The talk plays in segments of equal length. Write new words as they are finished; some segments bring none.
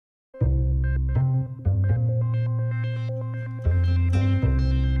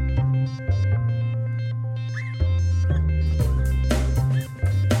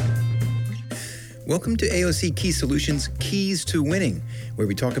Welcome to AOC Key Solutions Keys to Winning, where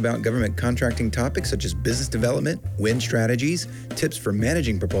we talk about government contracting topics such as business development, win strategies, tips for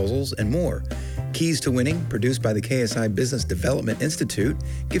managing proposals, and more. Keys to Winning, produced by the KSI Business Development Institute,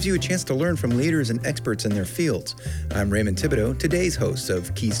 gives you a chance to learn from leaders and experts in their fields. I'm Raymond Thibodeau, today's host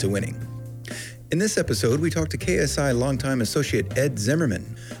of Keys to Winning. In this episode, we talk to KSI longtime associate Ed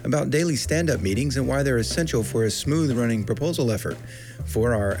Zimmerman about daily stand-up meetings and why they're essential for a smooth-running proposal effort.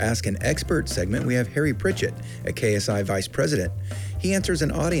 For our Ask an Expert segment, we have Harry Pritchett, a KSI vice president. He answers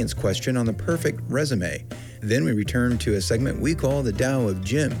an audience question on the perfect resume. Then we return to a segment we call the Tao of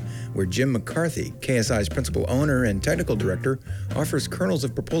Jim, where Jim McCarthy, KSI's principal owner and technical director, offers kernels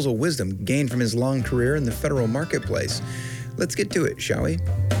of proposal wisdom gained from his long career in the federal marketplace. Let's get to it, shall we?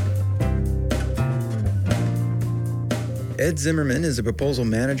 Ed Zimmerman is a proposal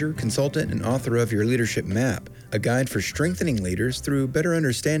manager, consultant, and author of Your Leadership Map, a guide for strengthening leaders through better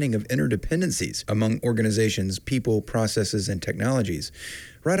understanding of interdependencies among organizations, people, processes, and technologies.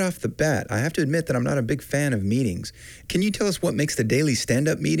 Right off the bat, I have to admit that I'm not a big fan of meetings. Can you tell us what makes the daily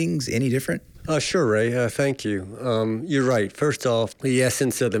stand-up meetings any different? Sure, Ray. Thank you. You're right. First off, the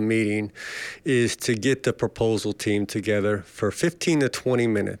essence of the meeting is to get the proposal team together for 15 to 20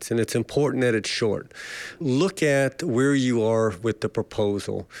 minutes, and it's important that it's short. Look at where you are with the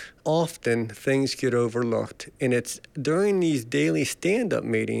proposal. Often things get overlooked, and it's during these daily stand-up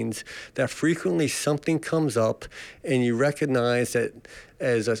meetings that frequently something comes up and you recognize that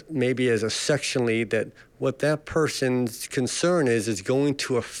maybe as a section lead that what that person's concern is going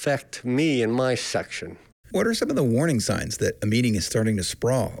to affect me and my section. What are some of the warning signs that a meeting is starting to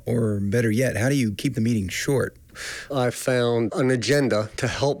sprawl? Or better yet, how do you keep the meeting short? I found an agenda to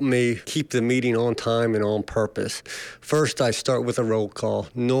help me keep the meeting on time and on purpose. First, I start with a roll call.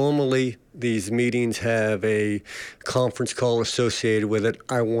 Normally, these meetings have a conference call associated with it.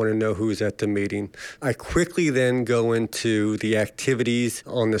 I want to know who's at the meeting. I quickly then go into the activities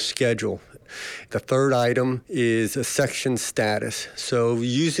on the schedule. The third item is a section status. So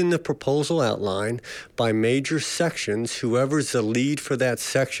using the proposal outline by major sections, whoever's the lead for that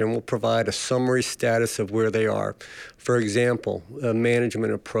section will provide a summary status of where they are. For example, a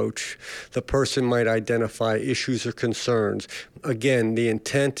management approach. The person might identify issues or concerns. Again, the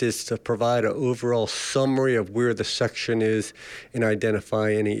intent is to provide an overall summary of where the section is and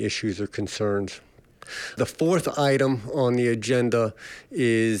identify any issues or concerns. The fourth item on the agenda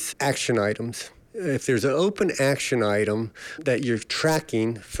is action items. If there's an open action item that you're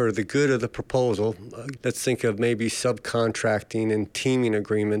tracking for the good of the proposal, let's think of maybe subcontracting and teaming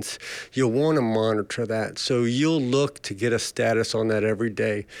agreements, you'll want to monitor that. So you'll look to get a status on that every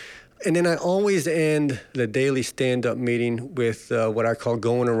day. And then I always end the daily stand-up meeting with what I call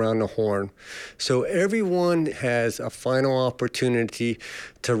going around the horn. So everyone has a final opportunity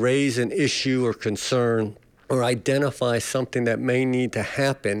to raise an issue or concern or identify something that may need to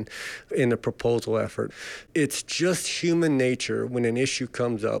happen in the proposal effort. It's just human nature when an issue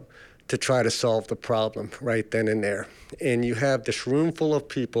comes up to try to solve the problem right then and there. And you have this room full of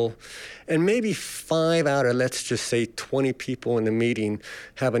people, and maybe 5 out of, let's just say, 20 people in the meeting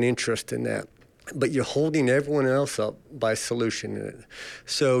have an interest in that. But you're holding everyone else up by solutioning it.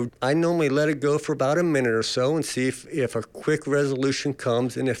 So I normally let it go for about a minute or so and see if a quick resolution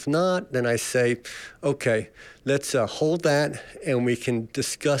comes. And if not, then I say, okay, let's hold that and we can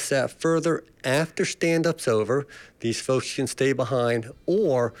discuss that further after stand-up's over. These folks can stay behind,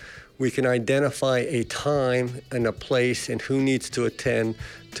 or we can identify a time and a place and who needs to attend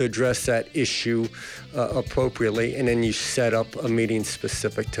to address that issue appropriately, and then you set up a meeting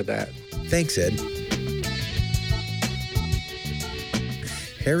specific to that. Thanks, Ed.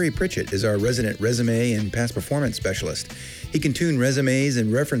 Harry Pritchett is our resident resume and past performance specialist. He can tune resumes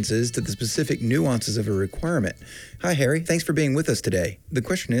and references to the specific nuances of a requirement. Hi, Harry. Thanks for being with us today. The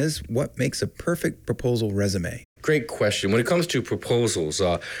question is, what makes a perfect proposal resume? Great question. When it comes to proposals,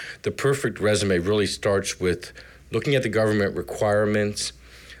 the perfect resume really starts with looking at the government requirements,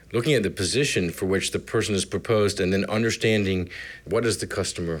 looking at the position for which the person is proposed, and then understanding what does the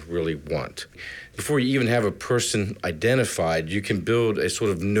customer really want. Before you even have a person identified, you can build a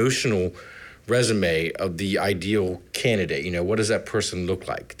sort of notional resume of the ideal candidate. You know, what does that person look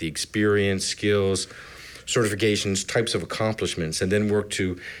like? The experience, skills, certifications, types of accomplishments, and then work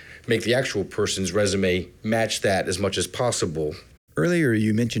to make the actual person's resume match that as much as possible. Earlier,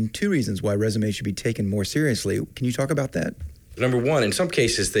 you mentioned 2 reasons why resumes should be taken more seriously. Can you talk about that? Number one, in some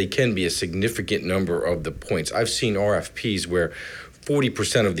cases, they can be a significant number of the points. I've seen RFPs where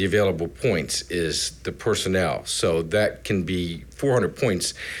 40% of the available points is the personnel. So that can be 400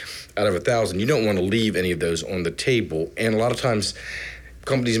 points out of 1,000. You don't want to leave any of those on the table. And a lot of times,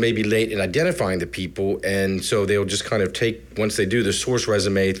 companies may be late in identifying the people, and so they'll just kind of take, once they do the source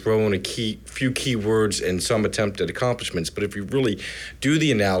resume, throw in few keywords and some attempt at accomplishments. But if you really do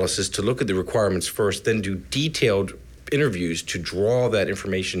the analysis to look at the requirements first, then do detailed interviews to draw that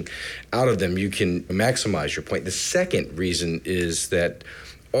information out of them, you can maximize your point. The second reason is that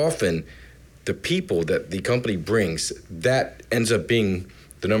often the people that the company brings, that ends up being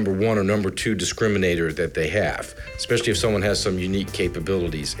the number one or number two discriminator that they have, especially if someone has some unique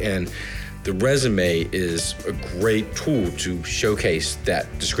capabilities. And the resume is a great tool to showcase that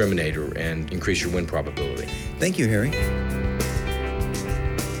discriminator and increase your win probability. Thank you, Harry.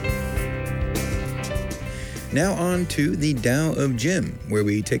 Now on to the Tao of Jim, where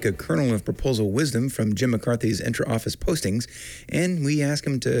we take a kernel of proposal wisdom from Jim McCarthy's intra-office postings, and we ask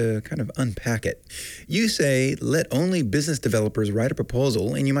him to kind of unpack it. You say, let only business developers write a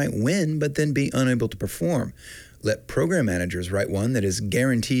proposal, and you might win, but then be unable to perform. Let program managers write one that is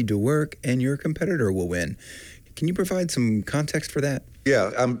guaranteed to work, and your competitor will win. Can you provide some context for that?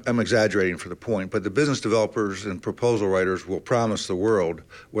 Yeah, I'm exaggerating for the point, but the business developers and proposal writers will promise the world.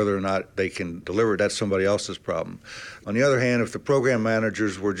 Whether or not they can deliver, that's somebody else's problem. On the other hand, if the program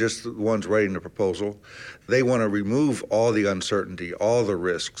managers were just the ones writing the proposal, they want to remove all the uncertainty, all the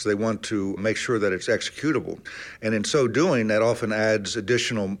risks. They want to make sure that it's executable. And in so doing, that often adds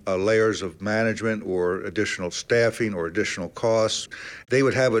additional layers of management or additional staffing or additional costs. They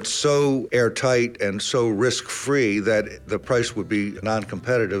would have it so airtight and so risk-free that the price would be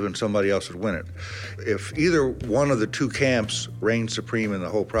non-competitive and somebody else would win it. If either one of the two camps reigns supreme in the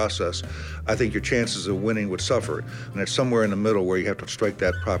whole process, I think your chances of winning would suffer. And it's somewhere in the middle where you have to strike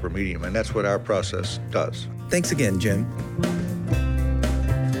that proper medium, and that's what our process does. Thanks again, Jim.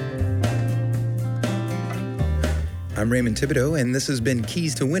 I'm Raymond Thibodeau, and this has been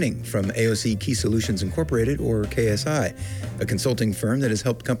Keys to Winning from AOC Key Solutions Incorporated, or KSI, a consulting firm that has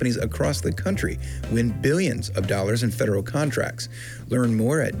helped companies across the country win billions of dollars in federal contracts. Learn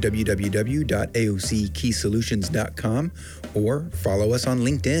more at www.aockeysolutions.com or follow us on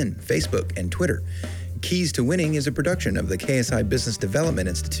LinkedIn, Facebook, and Twitter. Keys to Winning is a production of the KSI Business Development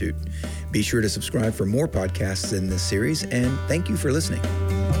Institute. Be sure to subscribe for more podcasts in this series, and thank you for listening.